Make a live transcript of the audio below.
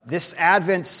This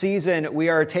Advent season, we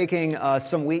are taking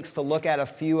some weeks to look at a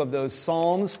few of those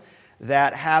Psalms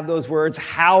that have those words,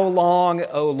 "How long,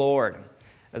 O Lord?"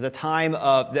 As a time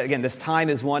of, again, this time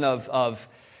is one of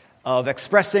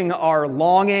expressing our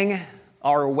longing,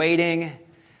 our waiting,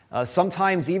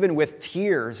 sometimes even with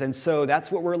tears. And so that's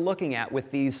what we're looking at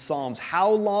with these Psalms.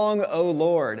 How long, O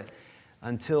Lord,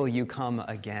 until you come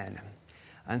again?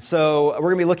 And so we're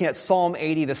going to be looking at Psalm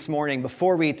 80 this morning.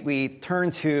 Before we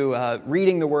turn to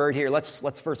reading the word here,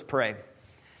 let's first pray.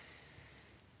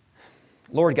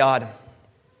 Lord God,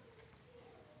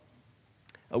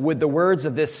 with the words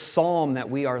of this psalm that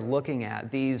we are looking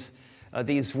at, these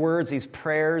words, these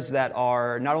prayers that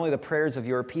are not only the prayers of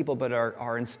your people, but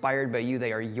are inspired by you,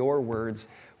 they are your words.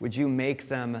 Would you make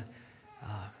them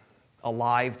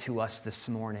alive to us this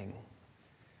morning?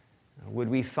 Would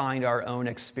we find our own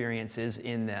experiences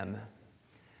in them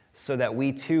so that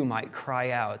we too might cry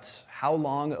out, "How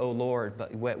long, O Lord?"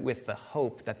 but with the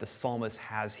hope that the psalmist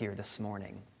has here this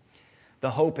morning. The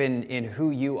hope in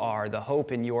who you are, the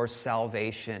hope in your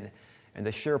salvation, and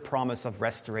the sure promise of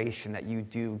restoration that you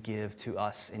do give to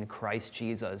us in Christ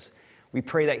Jesus. We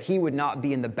pray that he would not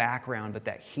be in the background, but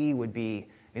that he would be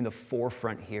in the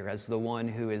forefront here as the one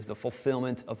who is the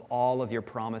fulfillment of all of your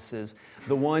promises,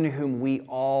 the one whom we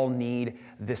all need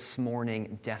this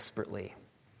morning desperately.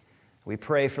 We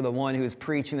pray for the one who is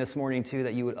preaching this morning too,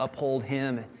 that you would uphold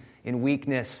him in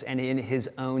weakness and in his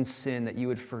own sin, that you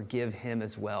would forgive him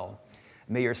as well.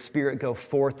 May your Spirit go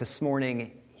forth this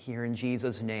morning here in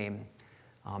Jesus' name.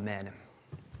 Amen.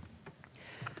 All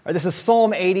right, this is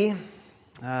Psalm 80.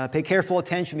 Pay careful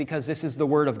attention because this is the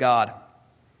word of God.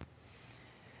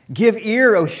 "Give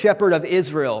ear, O shepherd of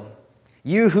Israel,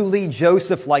 you who lead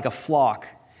Joseph like a flock.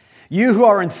 You who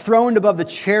are enthroned above the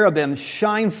cherubim,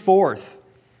 shine forth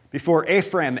before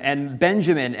Ephraim and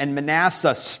Benjamin and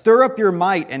Manasseh. Stir up your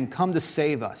might and come to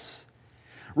save us.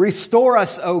 Restore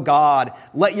us, O God.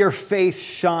 Let your face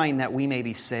shine that we may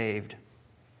be saved.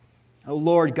 O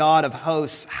Lord God of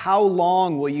hosts, how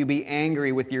long will you be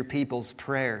angry with your people's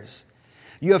prayers?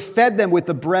 You have fed them with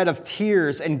the bread of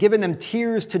tears and given them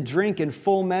tears to drink in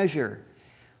full measure.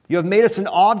 You have made us an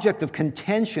object of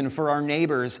contention for our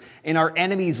neighbors, and our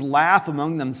enemies laugh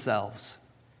among themselves.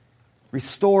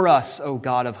 Restore us, O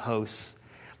God of hosts.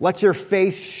 Let your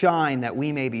face shine that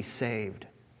we may be saved.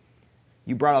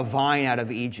 You brought a vine out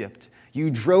of Egypt.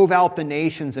 You drove out the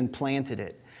nations and planted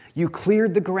it. You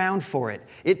cleared the ground for it.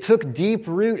 It took deep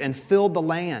root and filled the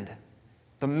land.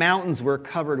 The mountains were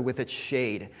covered with its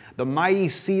shade, the mighty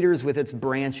cedars with its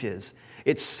branches.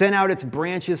 It sent out its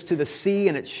branches to the sea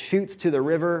and its shoots to the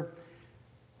river.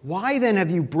 Why then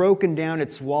have you broken down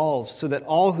its walls so that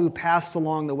all who pass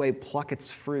along the way pluck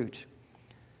its fruit?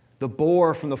 The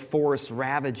boar from the forest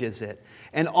ravages it,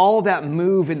 and all that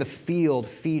move in the field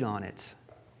feed on it.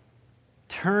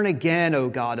 Turn again, O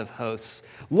God of hosts.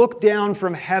 Look down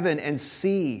from heaven and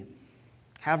see.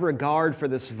 Have regard for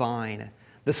this vine,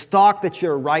 the stalk that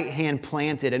your right hand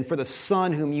planted, and for the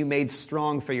son whom you made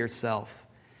strong for yourself.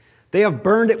 They have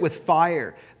burned it with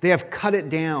fire. They have cut it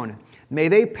down. May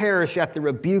they perish at the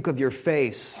rebuke of your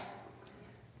face.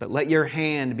 But let your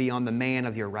hand be on the man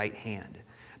of your right hand,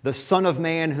 the Son of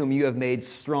Man whom you have made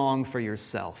strong for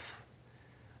yourself.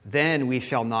 Then we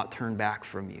shall not turn back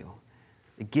from you.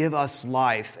 Give us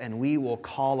life, and we will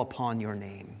call upon your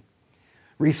name.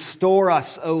 Restore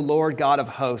us, O Lord God of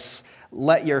hosts.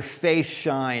 Let your face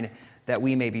shine that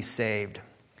we may be saved.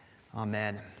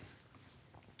 Amen.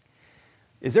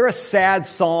 Is there a sad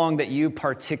song that you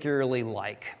particularly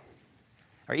like?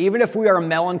 Or even if we are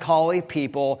melancholy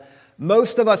people,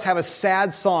 most of us have a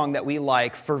sad song that we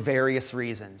like for various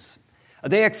reasons.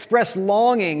 They express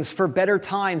longings for better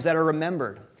times that are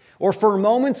remembered, or for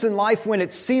moments in life when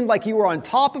it seemed like you were on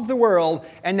top of the world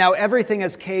and now everything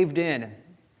has caved in.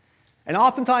 And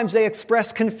oftentimes they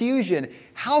express confusion.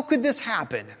 How could this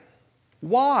happen?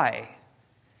 Why?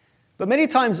 But many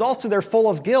times also they're full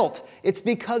of guilt. It's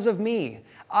because of me.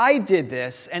 I did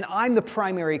this, and I'm the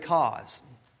primary cause.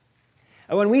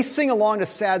 And when we sing along to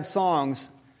sad songs,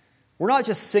 we're not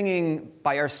just singing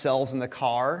by ourselves in the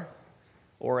car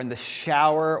or in the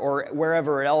shower or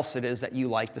wherever else it is that you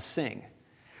like to sing.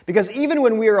 Because even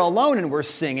when we are alone and we're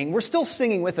singing, we're still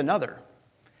singing with another.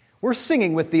 We're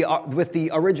singing with the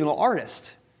original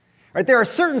artist. Right? There are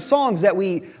certain songs that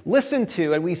we listen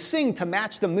to and we sing to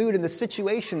match the mood and the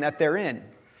situation that they're in.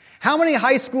 How many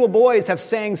high school boys have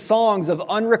sang songs of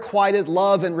unrequited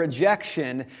love and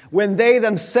rejection when they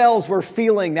themselves were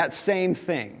feeling that same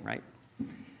thing, right?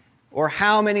 Or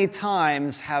how many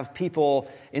times have people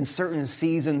in certain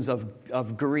seasons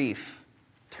of grief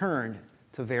turned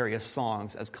to various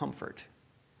songs as comfort?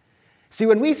 See,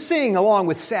 when we sing along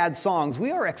with sad songs,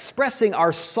 we are expressing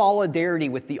our solidarity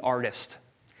with the artist.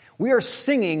 We are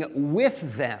singing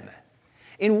with them.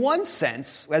 In one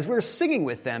sense, as we're singing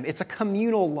with them, it's a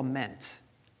communal lament.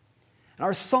 And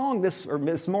our song this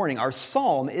morning, our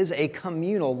psalm is a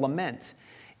communal lament.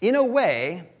 In a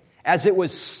way, as it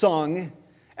was sung,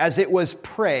 as it was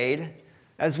prayed,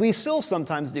 as we still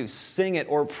sometimes do, sing it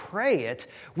or pray it,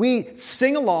 we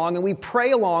sing along and we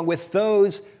pray along with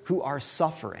those who are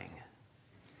suffering.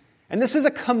 And this is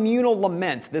a communal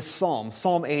lament, this psalm,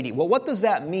 Psalm 80. Well, what does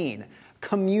that mean,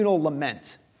 communal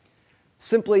lament?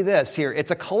 Simply this here,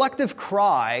 it's a collective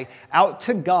cry out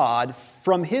to God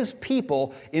from his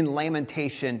people in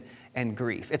lamentation and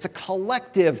grief. It's a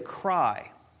collective cry.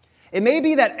 It may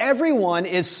be that everyone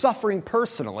is suffering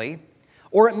personally,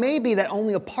 or it may be that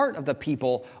only a part of the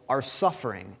people are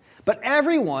suffering. But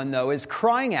everyone, though, is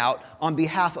crying out on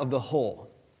behalf of the whole.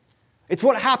 It's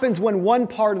what happens when one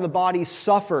part of the body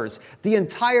suffers. The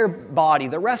entire body,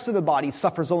 the rest of the body,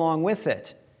 suffers along with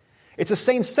it. It's the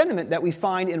same sentiment that we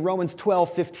find in Romans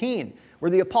 12:15, where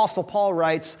the Apostle Paul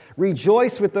writes,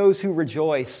 "Rejoice with those who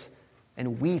rejoice,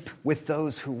 and weep with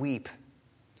those who weep."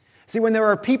 See, when there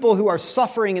are people who are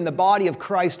suffering in the body of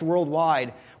Christ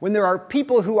worldwide, when there are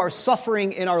people who are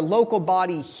suffering in our local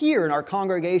body here in our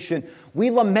congregation,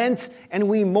 we lament and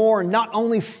we mourn not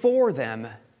only for them,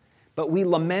 but we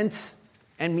lament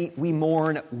and we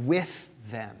mourn with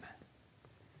them.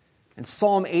 And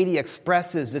Psalm 80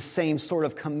 expresses this same sort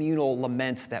of communal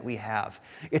lament that we have.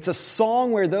 It's a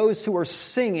song where those who are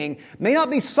singing may not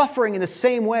be suffering in the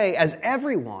same way as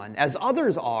everyone, as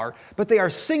others are, but they are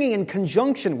singing in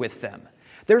conjunction with them.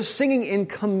 They're singing in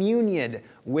communion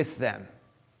with them.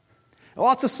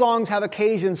 Lots of songs have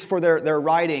occasions for their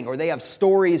writing, or they have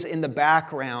stories in the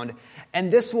background,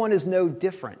 and this one is no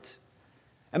different.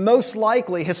 And most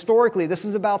likely, historically, this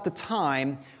is about the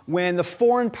time when the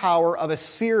foreign power of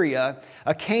Assyria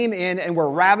came in and were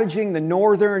ravaging the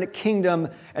northern kingdom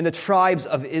and the tribes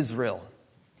of Israel.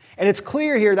 And it's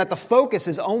clear here that the focus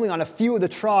is only on a few of the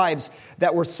tribes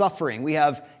that were suffering. We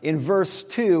have, in verse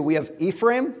 2, we have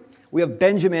Ephraim, we have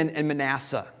Benjamin, and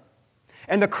Manasseh.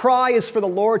 And the cry is for the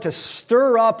Lord to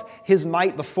stir up his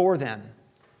might before them.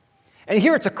 And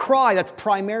here it's a cry that's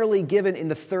primarily given in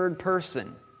the third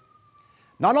person.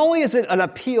 Not only is it an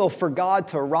appeal for God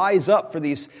to rise up for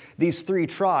these three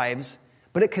tribes,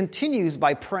 but it continues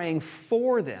by praying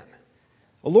for them.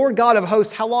 O Lord God of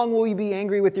hosts, how long will you be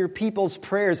angry with your people's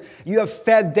prayers? You have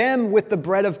fed them with the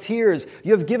bread of tears.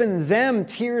 You have given them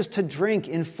tears to drink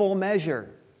in full measure.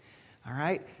 All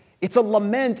right? It's a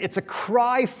lament. It's a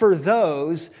cry for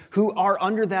those who are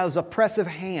under those oppressive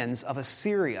hands of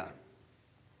Assyria.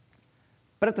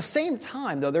 But at the same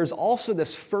time, though, there's also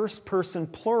this first-person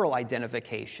plural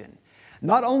identification.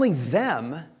 Not only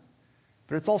them,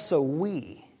 but it's also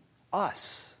we,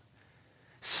 us.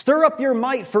 Stir up your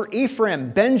might for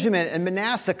Ephraim, Benjamin, and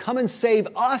Manasseh. Come and save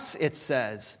us, it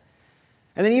says.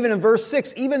 And then even in verse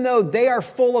 6, even though they are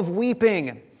full of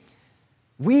weeping,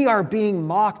 we are being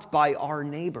mocked by our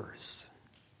neighbors.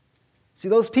 See,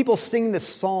 those people singing this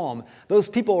psalm, those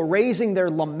people raising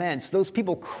their laments, those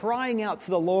people crying out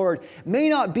to the Lord may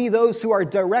not be those who are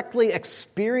directly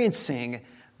experiencing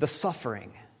the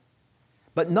suffering.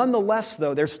 But nonetheless,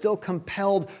 though, they're still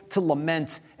compelled to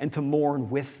lament and to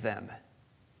mourn with them.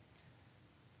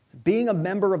 Being a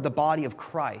member of the body of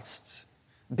Christ,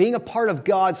 being a part of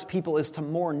God's people is to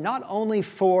mourn not only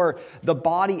for the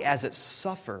body as it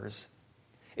suffers,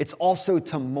 it's also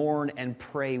to mourn and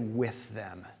pray with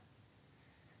them.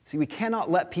 See, we cannot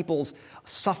let people's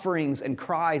sufferings and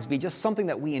cries be just something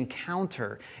that we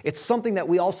encounter. It's something that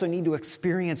we also need to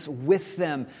experience with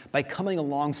them by coming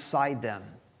alongside them.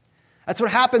 That's what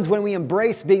happens when we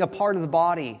embrace being a part of the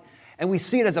body, and we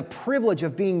see it as a privilege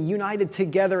of being united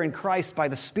together in Christ by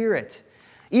the Spirit.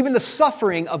 Even the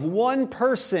suffering of one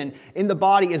person in the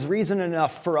body is reason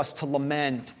enough for us to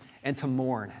lament and to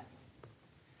mourn.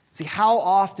 See, how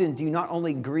often do you not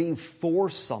only grieve for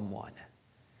someone,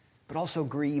 but also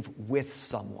grieve with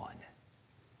someone?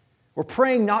 We're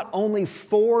praying not only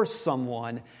for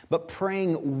someone, but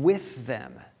praying with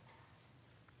them.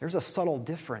 There's a subtle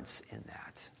difference in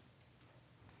that.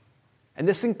 And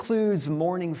this includes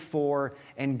mourning for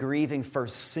and grieving for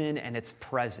sin and its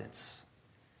presence.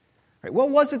 Right? What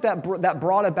was it that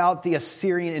brought about the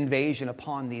Assyrian invasion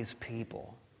upon these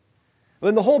people? Well,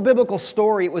 in the whole biblical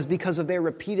story, it was because of their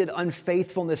repeated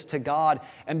unfaithfulness to God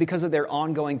and because of their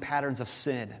ongoing patterns of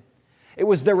sin. It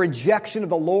was their rejection of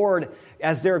the Lord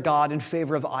as their God in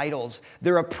favor of idols,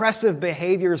 their oppressive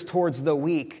behaviors towards the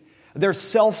weak, their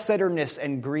self-centeredness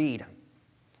and greed.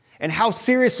 And how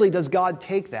seriously does God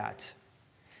take that?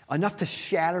 enough to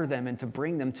shatter them and to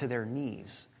bring them to their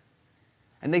knees.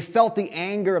 And they felt the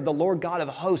anger of the Lord God of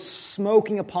hosts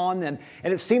smoking upon them,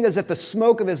 and it seemed as if the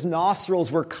smoke of his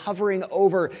nostrils were covering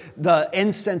over the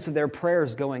incense of their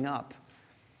prayers going up.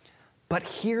 But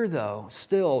here, though,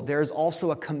 still, there's also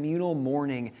a communal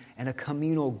mourning and a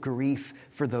communal grief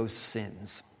for those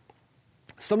sins.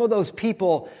 Some of those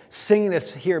people singing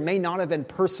this here may not have been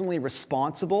personally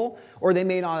responsible, or they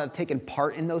may not have taken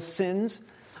part in those sins,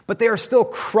 but they are still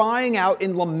crying out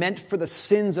in lament for the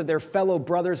sins of their fellow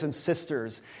brothers and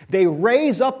sisters. They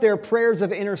raise up their prayers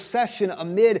of intercession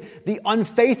amid the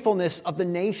unfaithfulness of the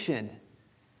nation.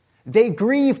 They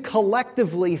grieve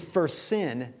collectively for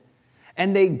sin,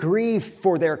 and they grieve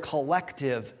for their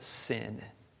collective sin.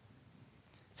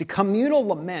 See, communal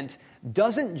lament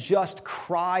doesn't just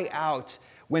cry out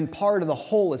when part of the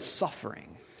whole is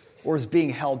suffering or is being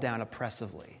held down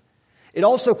oppressively. It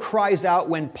also cries out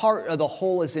when part of the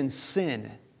whole is in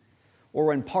sin, or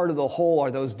when part of the whole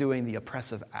are those doing the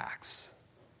oppressive acts.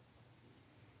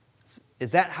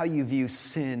 Is that how you view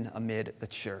sin amid the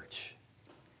church?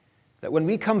 That when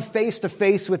we come face to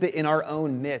face with it in our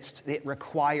own midst, it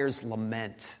requires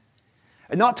lament.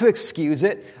 And not to excuse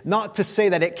it, not to say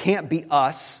that it can't be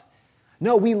us.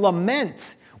 No, we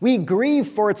lament. We grieve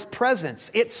for its presence.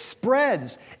 It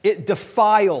spreads. It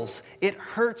defiles. It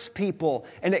hurts people.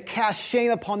 And it casts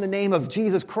shame upon the name of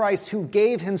Jesus Christ, who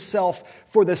gave himself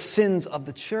for the sins of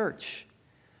the church.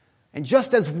 And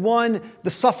just as the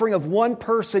suffering of one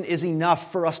person is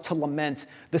enough for us to lament,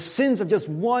 the sins of just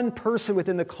one person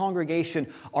within the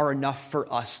congregation are enough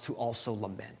for us to also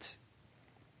lament.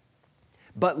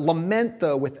 But lament,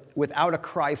 though, without a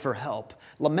cry for help,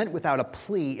 lament without a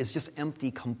plea, is just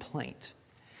empty complaint.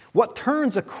 What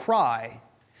turns a cry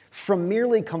from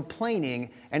merely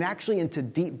complaining and actually into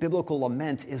deep biblical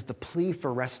lament is the plea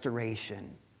for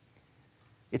restoration.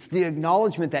 It's the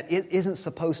acknowledgement that it isn't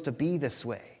supposed to be this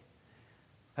way.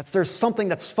 That there's something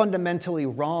that's fundamentally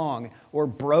wrong or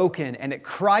broken, and it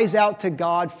cries out to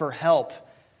God for help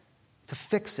to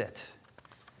fix it.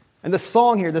 And the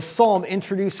song here, the psalm,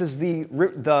 introduces the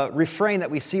refrain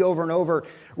that we see over and over.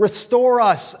 Restore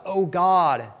us, O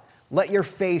God. Let your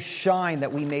face shine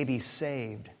that we may be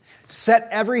saved. Set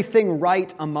everything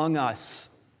right among us.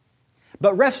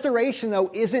 But restoration, though,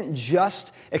 isn't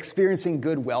just experiencing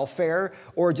good welfare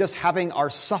or just having our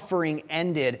suffering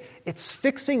ended. It's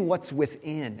fixing what's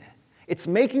within. It's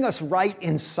making us right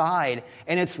inside,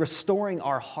 and it's restoring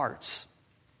our hearts.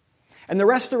 And the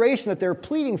restoration that they're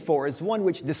pleading for is one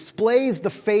which displays the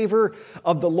favor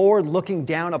of the Lord looking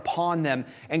down upon them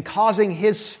and causing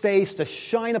his face to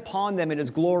shine upon them in his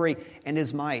glory and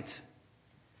his might.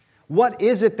 What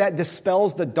is it that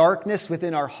dispels the darkness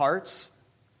within our hearts?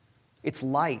 It's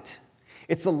light.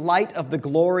 It's the light of the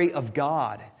glory of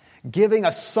God, giving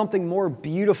us something more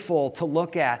beautiful to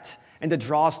look at and to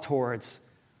draw us towards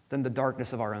than the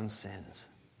darkness of our own sins.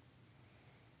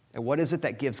 And what is it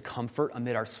that gives comfort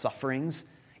amid our sufferings?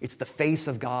 It's the face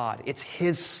of God. It's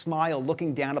his smile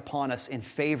looking down upon us in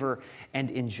favor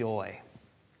and in joy.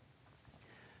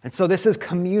 And so this is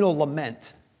communal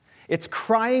lament. It's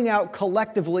crying out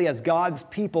collectively as God's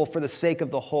people for the sake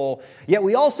of the whole. Yet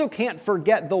we also can't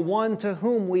forget the one to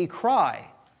whom we cry.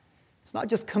 It's not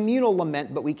just communal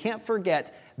lament, but we can't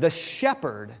forget the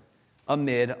shepherd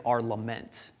amid our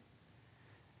lament.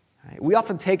 We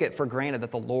often take it for granted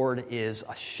that the Lord is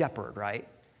a shepherd, right?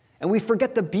 And we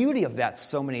forget the beauty of that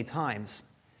so many times.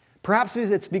 Perhaps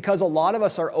it's because a lot of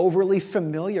us are overly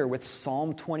familiar with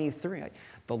Psalm 23.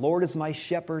 The Lord is my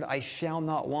shepherd, I shall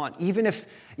not want. Even if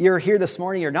you're here this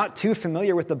morning, you're not too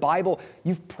familiar with the Bible,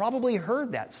 you've probably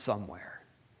heard that somewhere.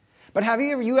 But have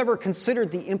you ever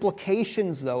considered the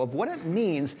implications, though, of what it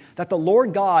means that the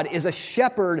Lord God is a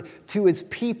shepherd to his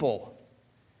people?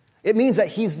 It means that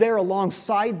he's there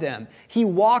alongside them. He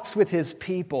walks with his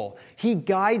people. He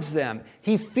guides them.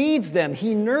 He feeds them.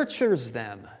 He nurtures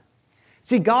them.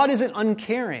 See, God isn't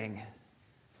uncaring.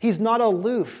 He's not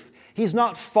aloof. He's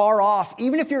not far off.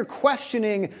 Even if you're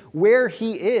questioning where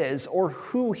he is or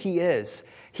who he is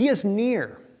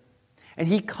near. And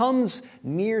he comes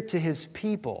near to his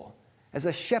people as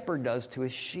a shepherd does to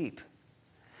his sheep.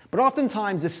 But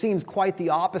oftentimes this seems quite the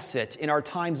opposite in our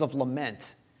times of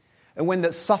lament and when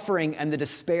the suffering and the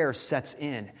despair sets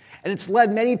in. And it's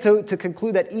led many to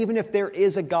conclude that even if there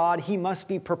is a God, he must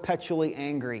be perpetually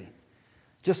angry.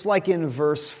 Just like in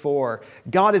verse 4,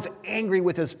 God is angry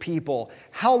with his people.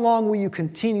 How long will you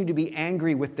continue to be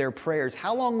angry with their prayers?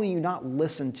 How long will you not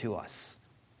listen to us?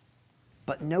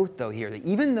 But note, though, here, that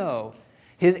even though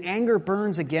his anger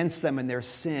burns against them and their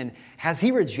sin, has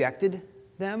he rejected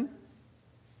them?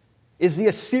 Is the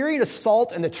Assyrian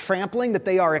assault and the trampling that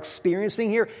they are experiencing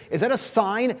here, is that a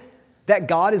sign that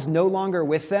God is no longer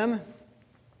with them?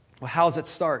 Well, how does it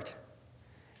start?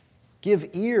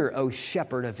 Give ear, O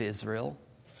shepherd of Israel,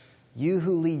 you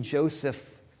who lead Joseph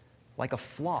like a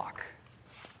flock.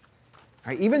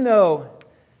 All right, even though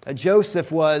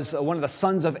Joseph was one of the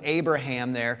sons of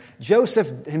Abraham there,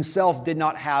 Joseph himself did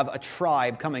not have a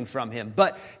tribe coming from him,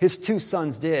 but his two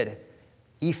sons did,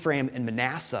 Ephraim and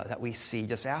Manasseh, that we see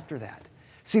just after that.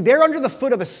 See, they're under the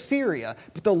foot of Assyria,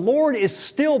 but the Lord is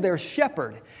still their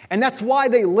shepherd. And that's why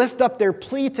they lift up their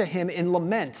plea to him in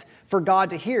lament for God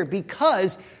to hear,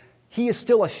 because he is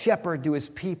still a shepherd to his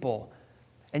people,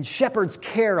 and shepherds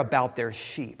care about their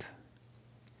sheep.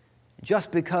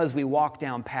 Just because we walk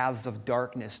down paths of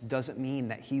darkness doesn't mean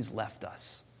that he's left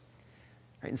us.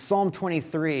 In Psalm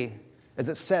 23, as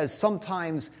it says,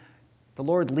 sometimes the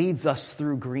Lord leads us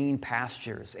through green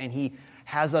pastures, and he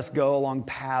has us go along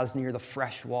paths near the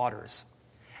fresh waters.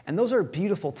 And those are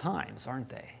beautiful times, aren't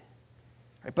they?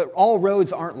 But all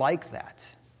roads aren't like that.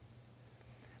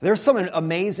 There's some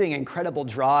amazing, incredible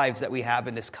drives that we have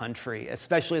in this country,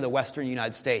 especially the western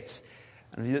United States.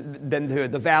 Then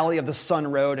the Valley of the Sun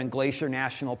Road in Glacier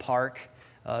National Park,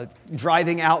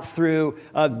 driving out through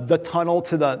the tunnel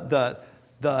to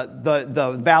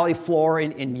the valley floor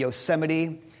in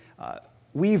Yosemite.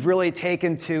 We've really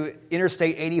taken to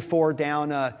Interstate 84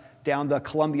 down the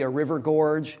Columbia River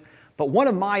Gorge. But one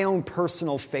of my own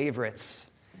personal favorites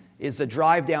is the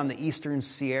drive down the eastern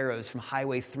Sierras from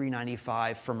Highway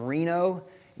 395 from Reno,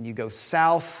 and you go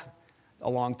south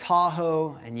along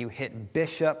Tahoe, and you hit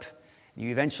Bishop.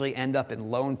 You eventually end up in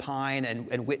Lone Pine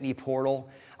and Whitney Portal.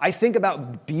 I think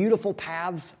about beautiful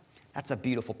paths. That's a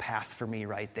beautiful path for me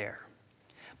right there.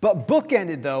 But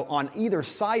bookended, though, on either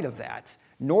side of that,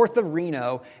 north of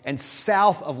Reno and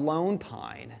south of Lone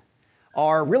Pine,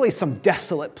 are really some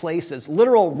desolate places,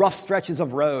 literal rough stretches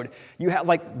of road. You have,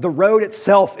 like, the road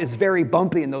itself is very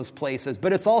bumpy in those places,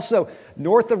 but it's also,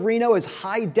 north of Reno is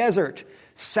high desert.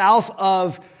 South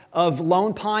of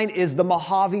Lone Pine is the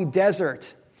Mojave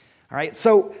Desert. All right,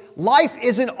 so life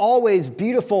isn't always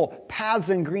beautiful paths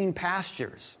and green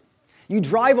pastures. You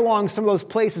drive along some of those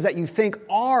places that you think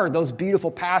are those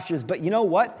beautiful pastures, but you know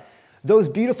what? Those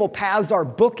beautiful paths are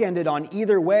bookended on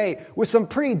either way with some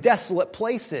pretty desolate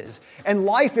places. And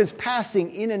life is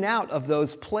passing in and out of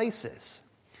those places.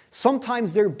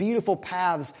 Sometimes they're beautiful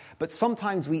paths, but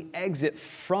sometimes we exit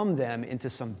from them into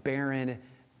some barren,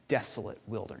 desolate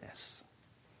wilderness.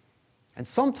 And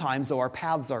sometimes, though, our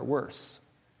paths are worse.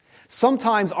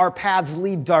 Sometimes our paths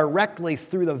lead directly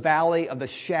through the valley of the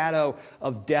shadow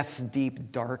of death's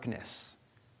deep darkness,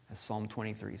 as Psalm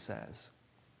 23 says.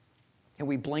 And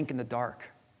we blink in the dark.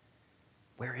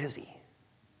 Where is he?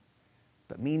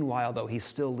 But meanwhile, though, he's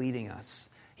still leading us.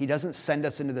 He doesn't send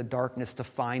us into the darkness to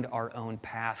find our own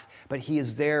path, but he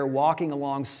is there walking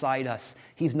alongside us.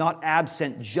 He's not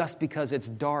absent just because it's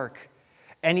dark.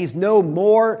 And he's no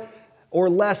more or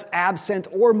less absent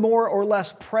or more or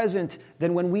less present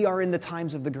than when we are in the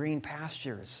times of the green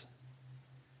pastures.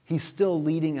 He's still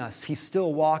leading us. He's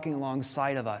still walking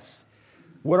alongside of us.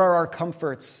 What are our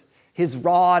comforts? His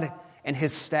rod and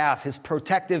his staff, his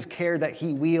protective care that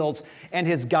he wields, and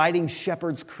his guiding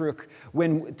shepherd's crook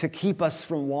to keep us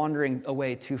from wandering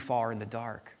away too far in the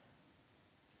dark.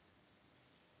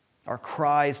 Our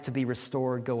cries to be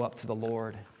restored go up to the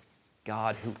Lord,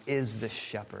 God, who is the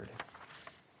shepherd.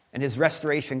 And his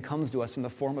restoration comes to us in the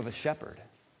form of a shepherd.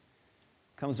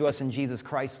 It comes to us in Jesus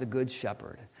Christ, the good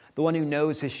shepherd, the one who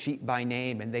knows his sheep by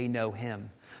name and they know him,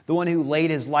 the one who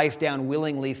laid his life down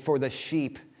willingly for the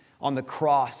sheep on the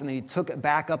cross, and then he took it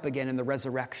back up again in the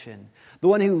resurrection. The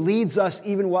one who leads us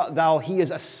even while he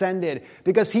is ascended,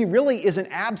 because he really isn't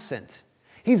absent.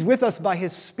 He's with us by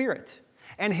his Spirit.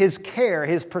 And his care,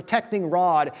 his protecting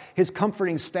rod, his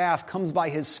comforting staff comes by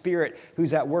his Spirit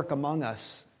who's at work among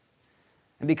us.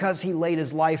 And because he laid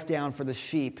his life down for the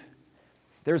sheep,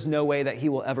 there's no way that he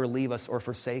will ever leave us or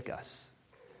forsake us.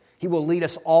 He will lead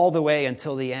us all the way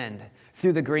until the end,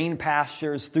 through the green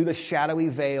pastures, through the shadowy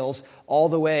vales, all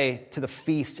the way to the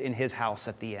feast in his house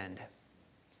at the end.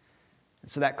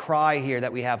 And so that cry here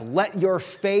that we have, let your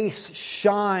face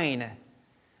shine,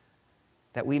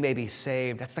 that we may be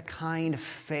saved. That's the kind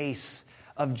face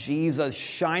of Jesus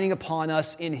shining upon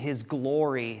us in his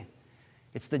glory.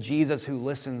 It's the Jesus who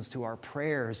listens to our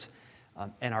prayers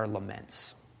and our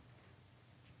laments.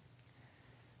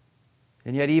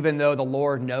 And yet, even though the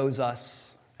Lord knows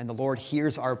us and the Lord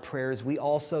hears our prayers, we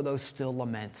also, though, still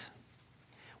lament.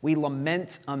 We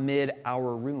lament amid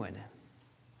our ruin.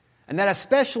 And that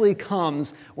especially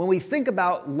comes when we think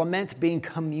about lament being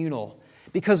communal.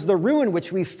 because the ruin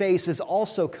which we face is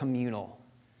also communal.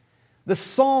 The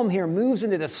psalm here moves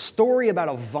into the story about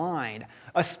a vine,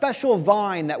 a special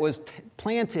vine that was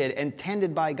planted and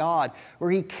tended by God, where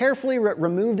he carefully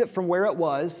removed it from where it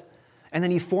was, and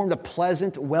then he formed a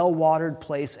pleasant, well-watered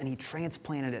place, and he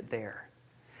transplanted it there.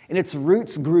 And its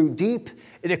roots grew deep.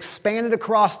 It expanded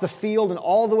across the field and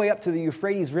all the way up to the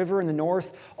Euphrates River in the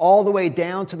north, all the way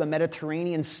down to the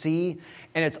Mediterranean Sea.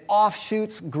 And its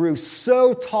offshoots grew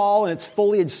so tall and its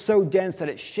foliage so dense that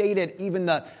it shaded even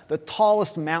the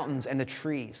tallest mountains and the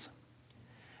trees.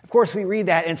 Of course, we read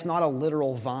that, and it's not a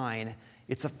literal vine.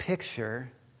 It's a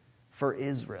picture for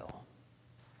Israel,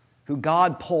 who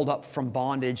God pulled up from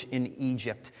bondage in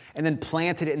Egypt and then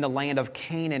planted it in the land of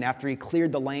Canaan after he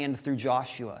cleared the land through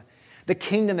Joshua. The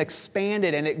kingdom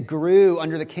expanded and it grew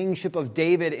under the kingship of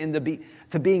David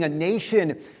to being a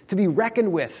nation to be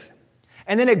reckoned with.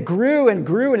 And then it grew and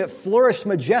grew and it flourished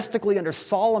majestically under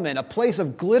Solomon, a place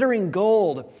of glittering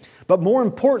gold. But more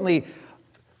importantly,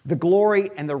 the glory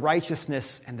and the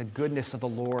righteousness and the goodness of the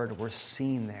Lord were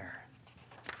seen there.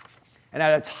 And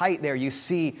at its height there, you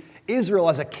see Israel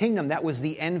as a kingdom that was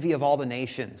the envy of all the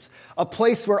nations, a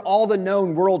place where all the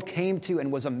known world came to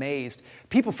and was amazed.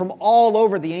 People from all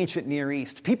over the ancient Near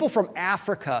East, people from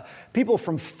Africa, people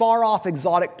from far-off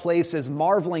exotic places,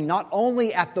 marveling not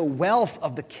only at the wealth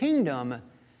of the kingdom,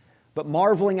 but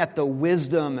marveling at the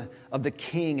wisdom of the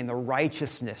king and the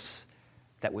righteousness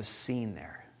that was seen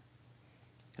there.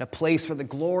 A place where the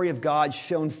glory of God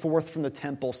shone forth from the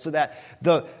temple, so that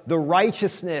the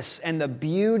righteousness and the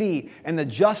beauty and the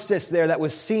justice there that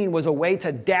was seen was a way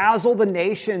to dazzle the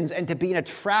nations and to be an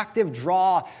attractive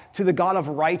draw to the God of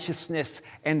righteousness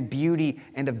and beauty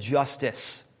and of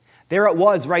justice. There it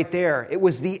was right there. It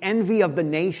was the envy of the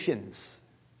nations.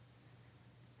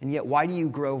 And yet, why do you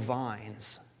grow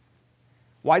vines?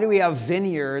 Why do we have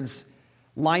vineyards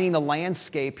lining the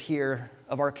landscape here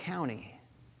of our county?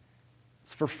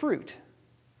 It's for fruit.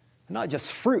 Not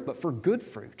just fruit, but for good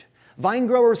fruit. Vine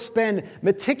growers spend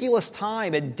meticulous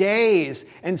time and days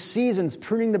and seasons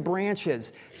pruning the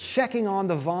branches, checking on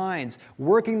the vines,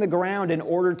 working the ground in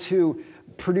order to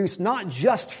produce not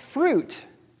just fruit,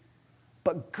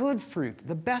 but good fruit,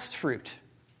 the best fruit.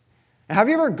 Now, have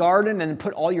you ever gardened and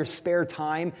put all your spare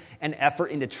time and effort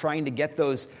into trying to get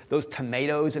those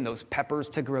tomatoes and those peppers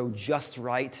to grow just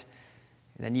right,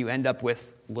 and then you end up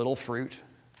with little fruit?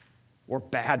 Or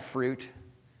bad fruit?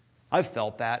 I've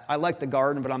felt that. I like the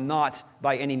garden, but I'm not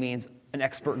by any means an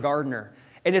expert gardener.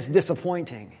 And it's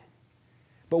disappointing.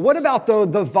 But what about the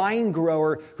vine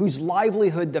grower whose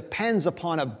livelihood depends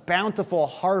upon a bountiful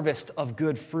harvest of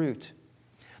good fruit?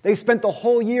 They spent the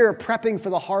whole year prepping for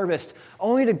the harvest,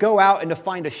 only to go out and to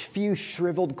find a few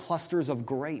shriveled clusters of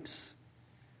grapes.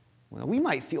 Well, we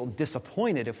might feel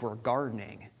disappointed if we're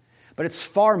gardening. But it's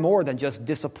far more than just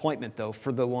disappointment, though,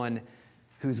 for the one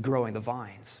who's growing the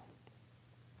vines.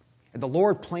 And the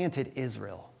Lord planted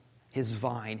Israel, his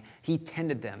vine. He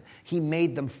tended them. He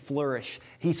made them flourish.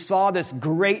 He saw this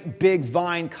great big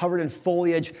vine covered in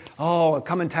foliage. Oh,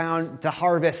 coming down to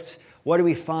harvest. What do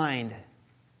we find?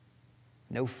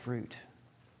 No fruit,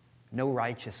 no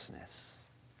righteousness,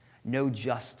 no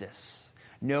justice,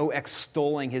 no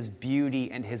extolling his beauty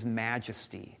and his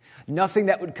majesty. Nothing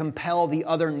that would compel the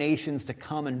other nations to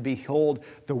come and behold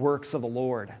the works of the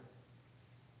Lord.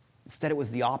 Instead, it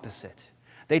was the opposite.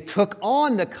 They took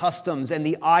on the customs and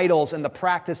the idols and the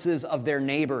practices of their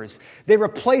neighbors. They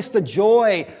replaced the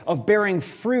joy of bearing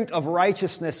fruit of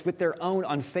righteousness with their own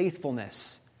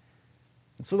unfaithfulness.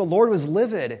 And so the Lord was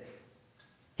livid.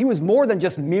 He was more than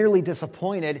just merely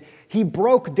disappointed. He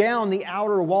broke down the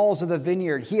outer walls of the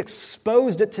vineyard. He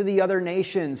exposed it to the other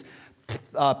nations,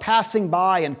 passing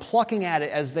by and plucking at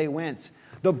it as they went.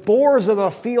 The boars of the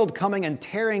field coming and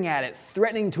tearing at it,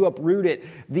 threatening to uproot it.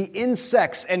 The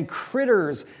insects and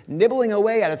critters nibbling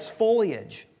away at its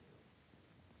foliage.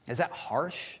 Is that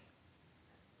harsh?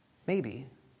 Maybe.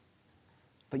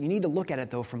 But you need to look at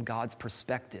it, though, from God's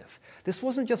perspective. This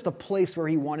wasn't just a place where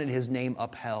he wanted his name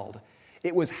upheld.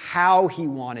 It was how he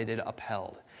wanted it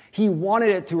upheld. He wanted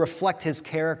it to reflect his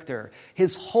character,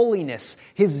 his holiness,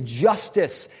 his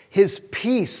justice, his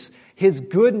peace, his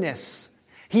goodness.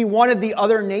 He wanted the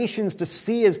other nations to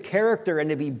see his character and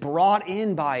to be brought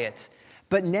in by it.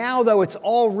 But now, though, it's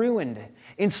all ruined.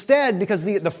 Instead, because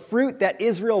the fruit that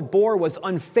Israel bore was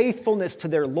unfaithfulness to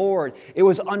their Lord, it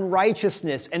was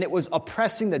unrighteousness, and it was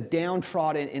oppressing the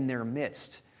downtrodden in their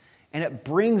midst. And it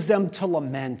brings them to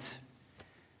lament,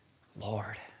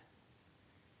 Lord,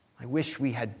 I wish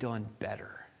we had done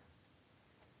better.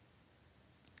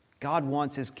 God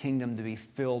wants his kingdom to be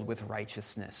filled with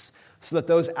righteousness so that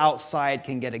those outside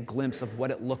can get a glimpse of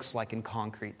what it looks like in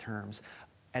concrete terms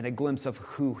and a glimpse of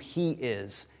who he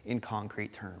is in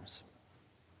concrete terms.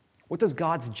 What does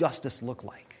God's justice look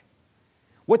like?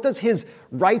 What does his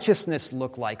righteousness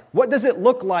look like? What does it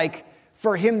look like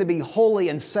for him to be holy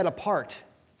and set apart?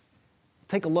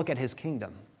 Take a look at his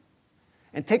kingdom.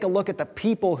 And take a look at the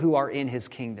people who are in his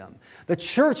kingdom. The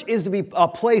church is to be a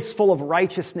place full of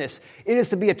righteousness. It is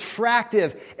to be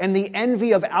attractive and the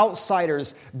envy of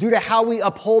outsiders due to how we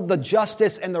uphold the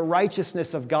justice and the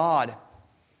righteousness of God.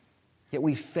 Yet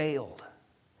we failed.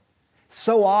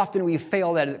 So often we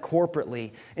failed at it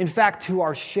corporately. In fact, to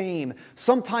our shame.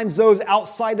 Sometimes those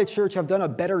outside the church have done a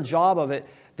better job of it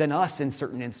than us in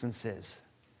certain instances.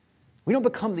 We don't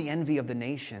become the envy of the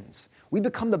nations. We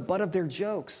become the butt of their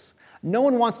jokes. No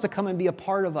one wants to come and be a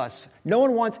part of us. No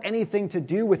one wants anything to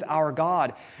do with our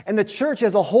God. And the church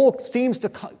as a whole seems to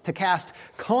cast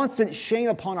constant shame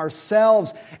upon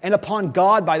ourselves and upon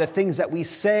God by the things that we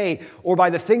say or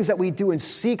by the things that we do in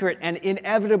secret and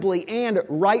inevitably and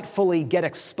rightfully get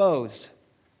exposed.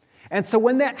 And so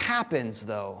when that happens,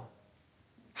 though,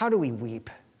 how do we weep?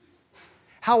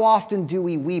 How often do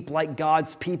we weep like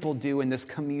God's people do in this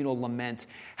communal lament?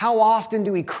 How often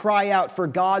do we cry out for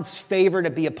God's favor to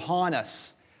be upon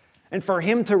us and for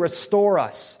him to restore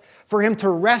us, for him to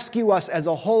rescue us as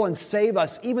a whole and save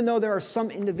us, even though there are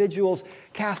some individuals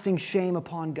casting shame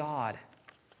upon God?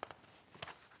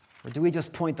 Or do we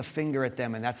just point the finger at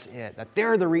them and that's it? That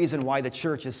they're the reason why the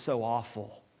church is so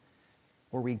awful?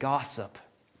 Or we gossip?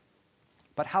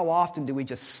 But how often do we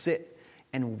just sit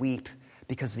and weep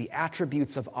because the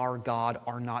attributes of our God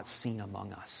are not seen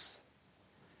among us?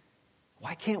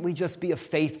 Why can't we just be a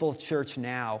faithful church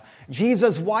now?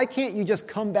 Jesus, why can't you just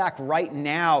come back right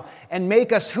now and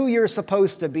make us who you're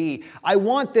supposed to be? I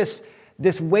want this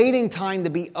waiting time to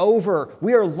be over.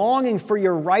 We are longing for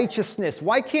your righteousness.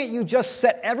 Why can't you just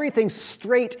set everything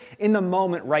straight in the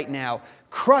moment right now?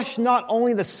 Crush not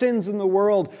only the sins in the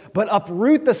world, but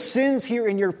uproot the sins here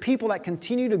in your people that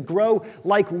continue to grow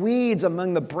like weeds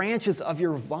among the branches of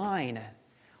your vine.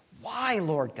 Why,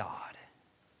 Lord God?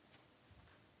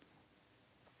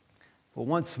 But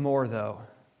once more, though,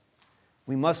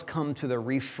 we must come to the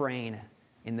refrain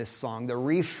in this song, the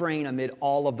refrain amid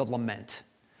all of the lament.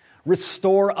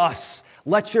 Restore us.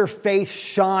 Let your face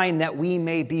shine that we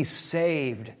may be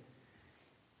saved.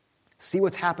 See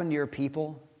what's happened to your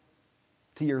people?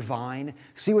 To your vine.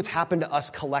 See what's happened to us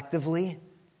collectively?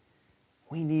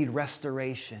 We need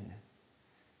restoration.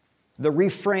 The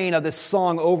refrain of this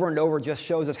song over and over just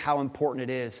shows us how important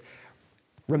it is.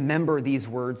 Remember these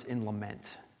words in lament.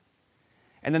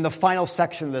 And then the final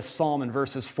section of this psalm in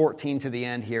verses 14 to the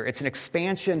end here, it's an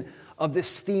expansion of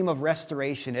this theme of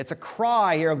restoration. It's a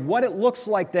cry here of what it looks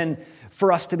like then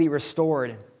for us to be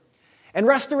restored. And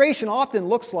restoration often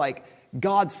looks like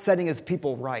God setting his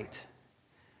people right.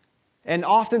 And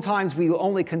oftentimes we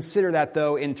only consider that,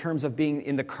 though, in terms of being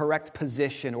in the correct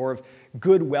position or of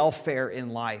good welfare in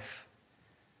life.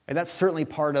 And that's certainly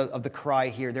part of the cry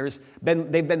here.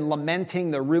 They've been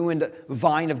lamenting the ruined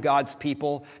vine of God's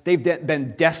people. They've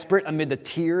been desperate amid the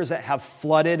tears that have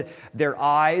flooded their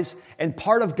eyes. And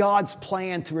part of God's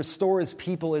plan to restore his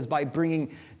people is by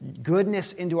bringing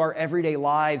goodness into our everyday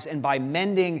lives and by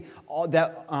mending all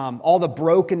the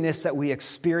brokenness that we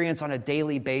experience on a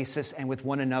daily basis and with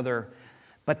one another.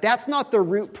 But that's not the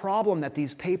root problem that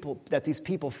these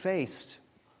people faced.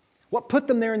 What put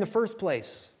them there in the first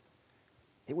place?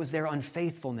 It was their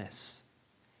unfaithfulness.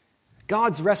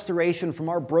 God's restoration from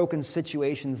our broken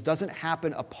situations doesn't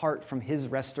happen apart from his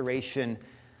restoration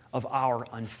of our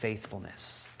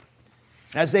unfaithfulness.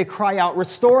 As they cry out,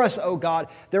 "Restore us, O God,"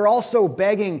 they're also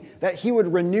begging that he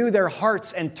would renew their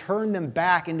hearts and turn them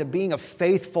back into being a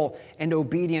faithful and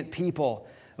obedient people.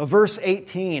 Verse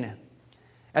 18,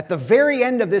 at the very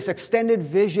end of this extended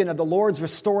vision of the Lord's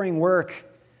restoring work,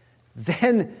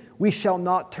 "Then we shall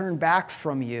not turn back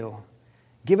from you.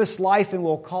 Give us life and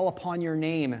we'll call upon your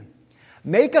name.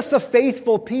 Make us a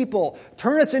faithful people.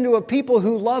 Turn us into a people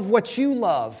who love what you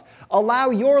love.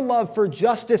 Allow your love for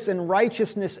justice and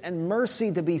righteousness and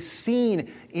mercy to be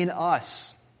seen in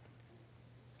us."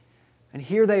 And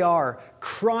here they are,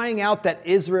 crying out that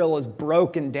Israel is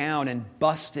broken down and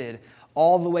busted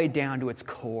all the way down to its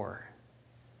core,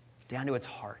 down to its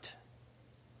heart.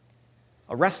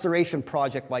 A restoration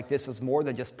project like this is more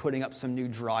than just putting up some new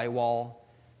drywall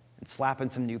and slapping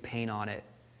some new paint on it.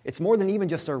 It's more than even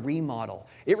just a remodel.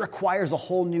 It requires a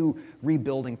whole new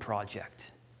rebuilding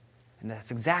project. And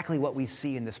that's exactly what we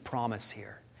see in this promise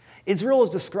here. Israel is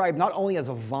described not only as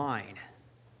a vine,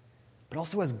 but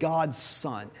also as God's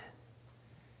son.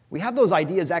 We have those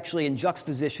ideas actually in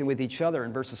juxtaposition with each other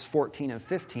in verses 14 and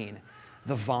 15.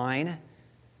 The vine,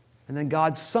 and then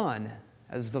God's Son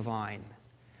as the vine.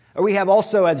 Or we have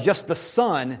also as just the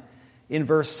Son in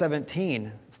verse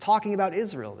 17. It's talking about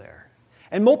Israel there.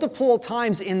 And multiple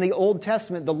times in the Old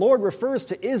Testament, the Lord refers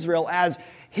to Israel as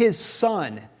his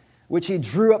son, which he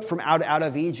drew up from out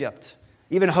of Egypt.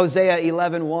 Even Hosea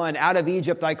 11:1, out of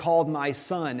Egypt I called my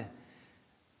son.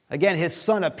 Again, his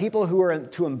son, a people who are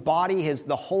to embody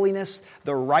the holiness,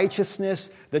 the righteousness,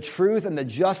 the truth, and the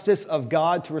justice of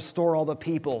God to restore all the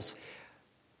peoples.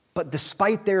 But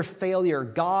despite their failure,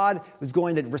 God was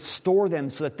going to restore them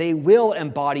so that they will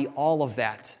embody all of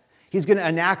that. He's going to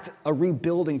enact a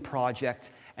rebuilding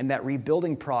project, and that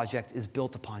rebuilding project is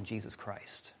built upon Jesus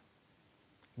Christ,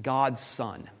 God's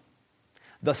Son.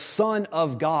 The Son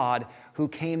of God who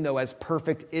came, though, as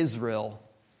perfect Israel,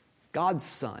 God's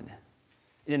Son,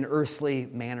 in an earthly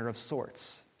manner of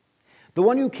sorts. The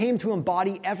one who came to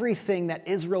embody everything that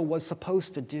Israel was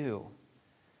supposed to do,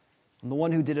 and the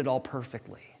one who did it all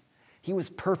perfectly. He was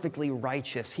perfectly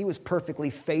righteous. He was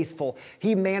perfectly faithful.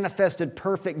 He manifested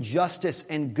perfect justice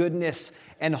and goodness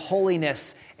and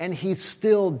holiness, and he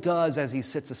still does as he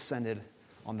sits ascended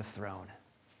on the throne.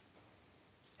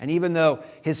 And even though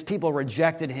his people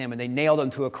rejected him and they nailed him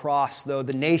to a cross, though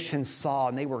the nations saw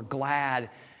and they were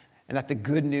glad, and that the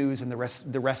good news and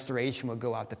the restoration would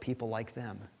go out to people like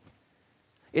them.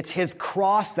 It's his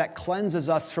cross that cleanses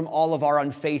us from all of our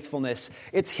unfaithfulness.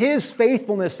 It's his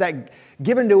faithfulness that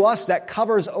given to us that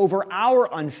covers over our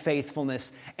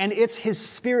unfaithfulness. And it's his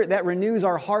Spirit that renews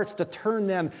our hearts to turn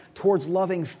them towards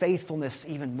loving faithfulness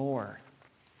even more.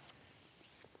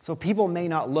 So people may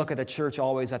not look at the church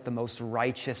always at the most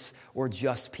righteous or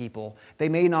just people. They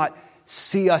may not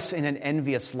see us in an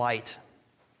envious light.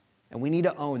 And we need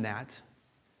to own that.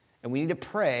 And we need to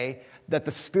pray that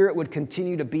the Spirit would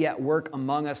continue to be at work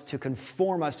among us to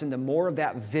conform us into more of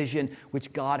that vision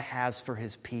which God has for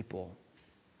his people.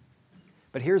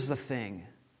 But here's the thing.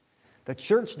 The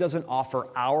church doesn't offer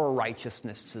our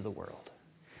righteousness to the world.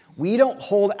 We don't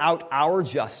hold out our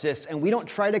justice, and we don't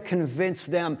try to convince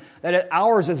them that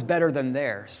ours is better than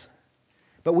theirs.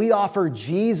 But we offer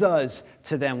Jesus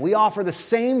to them. We offer the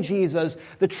same Jesus,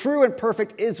 the true and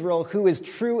perfect Israel, who is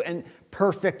true and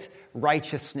perfect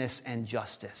righteousness and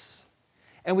justice.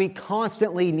 And we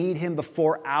constantly need him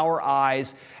before our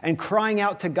eyes and crying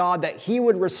out to God that he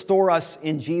would restore us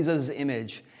in Jesus'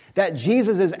 image, that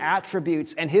Jesus'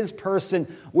 attributes and his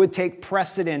person would take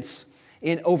precedence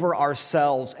over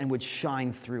ourselves and would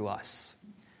shine through us.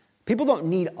 People don't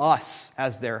need us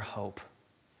as their hope.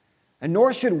 And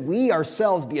nor should we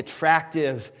ourselves be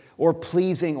attractive or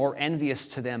pleasing or envious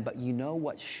to them. But you know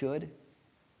what should?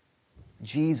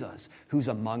 Jesus, who's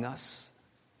among us,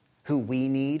 who we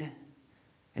need,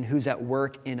 and who's at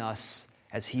work in us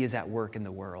as he is at work in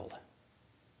the world.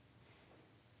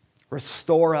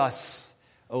 Restore us,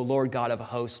 O Lord God of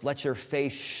hosts. Let your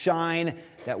face shine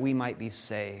that we might be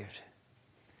saved.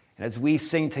 And as we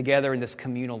sing together in this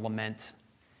communal lament,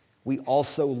 we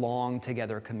also long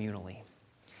together communally.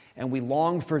 And we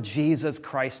long for Jesus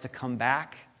Christ to come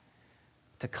back,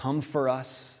 to come for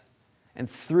us,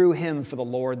 and through him for the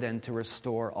Lord then to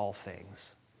restore all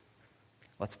things.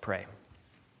 Let's pray.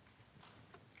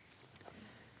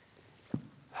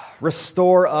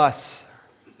 Restore us,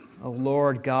 O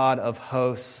Lord God of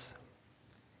hosts.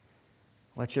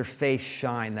 Let your face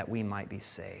shine that we might be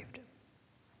saved.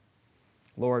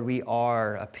 Lord, we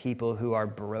are a people who are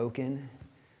broken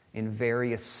in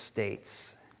various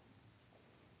states.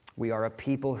 We are a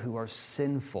people who are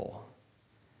sinful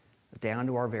down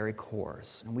to our very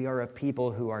cores. And we are a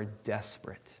people who are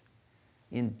desperate,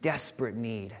 in desperate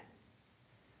need.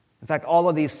 In fact, all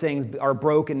of these things, our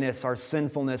brokenness, our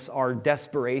sinfulness, our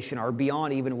desperation, are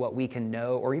beyond even what we can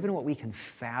know or even what we can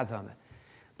fathom.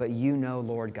 But you know,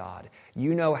 Lord God,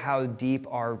 you know how deep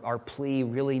our plea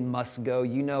really must go.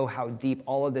 You know how deep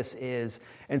all of this is.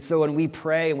 And so when we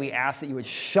pray and we ask that you would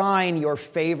shine your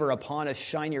favor upon us,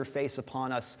 shine your face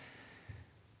upon us,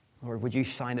 Lord, would you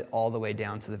shine it all the way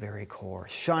down to the very core?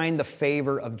 Shine the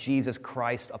favor of Jesus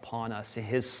Christ upon us,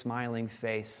 his smiling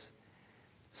face,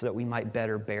 so that we might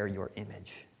better bear your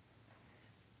image.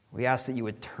 We ask that you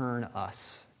would turn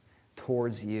us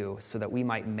towards you so that we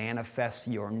might manifest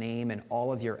your name and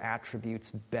all of your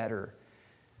attributes better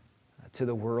to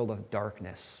the world of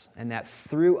darkness, and that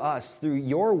through us, through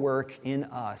your work in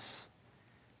us,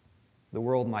 the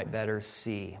world might better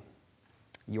see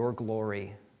your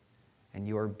glory and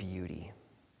your beauty.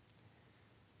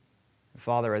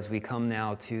 Father, as we come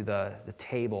now to the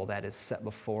table that is set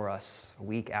before us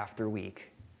week after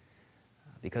week,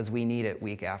 because we need it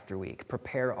week after week,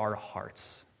 prepare our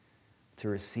hearts to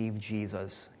receive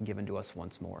Jesus given to us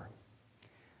once more.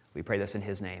 We pray this in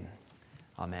his name.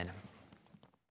 Amen.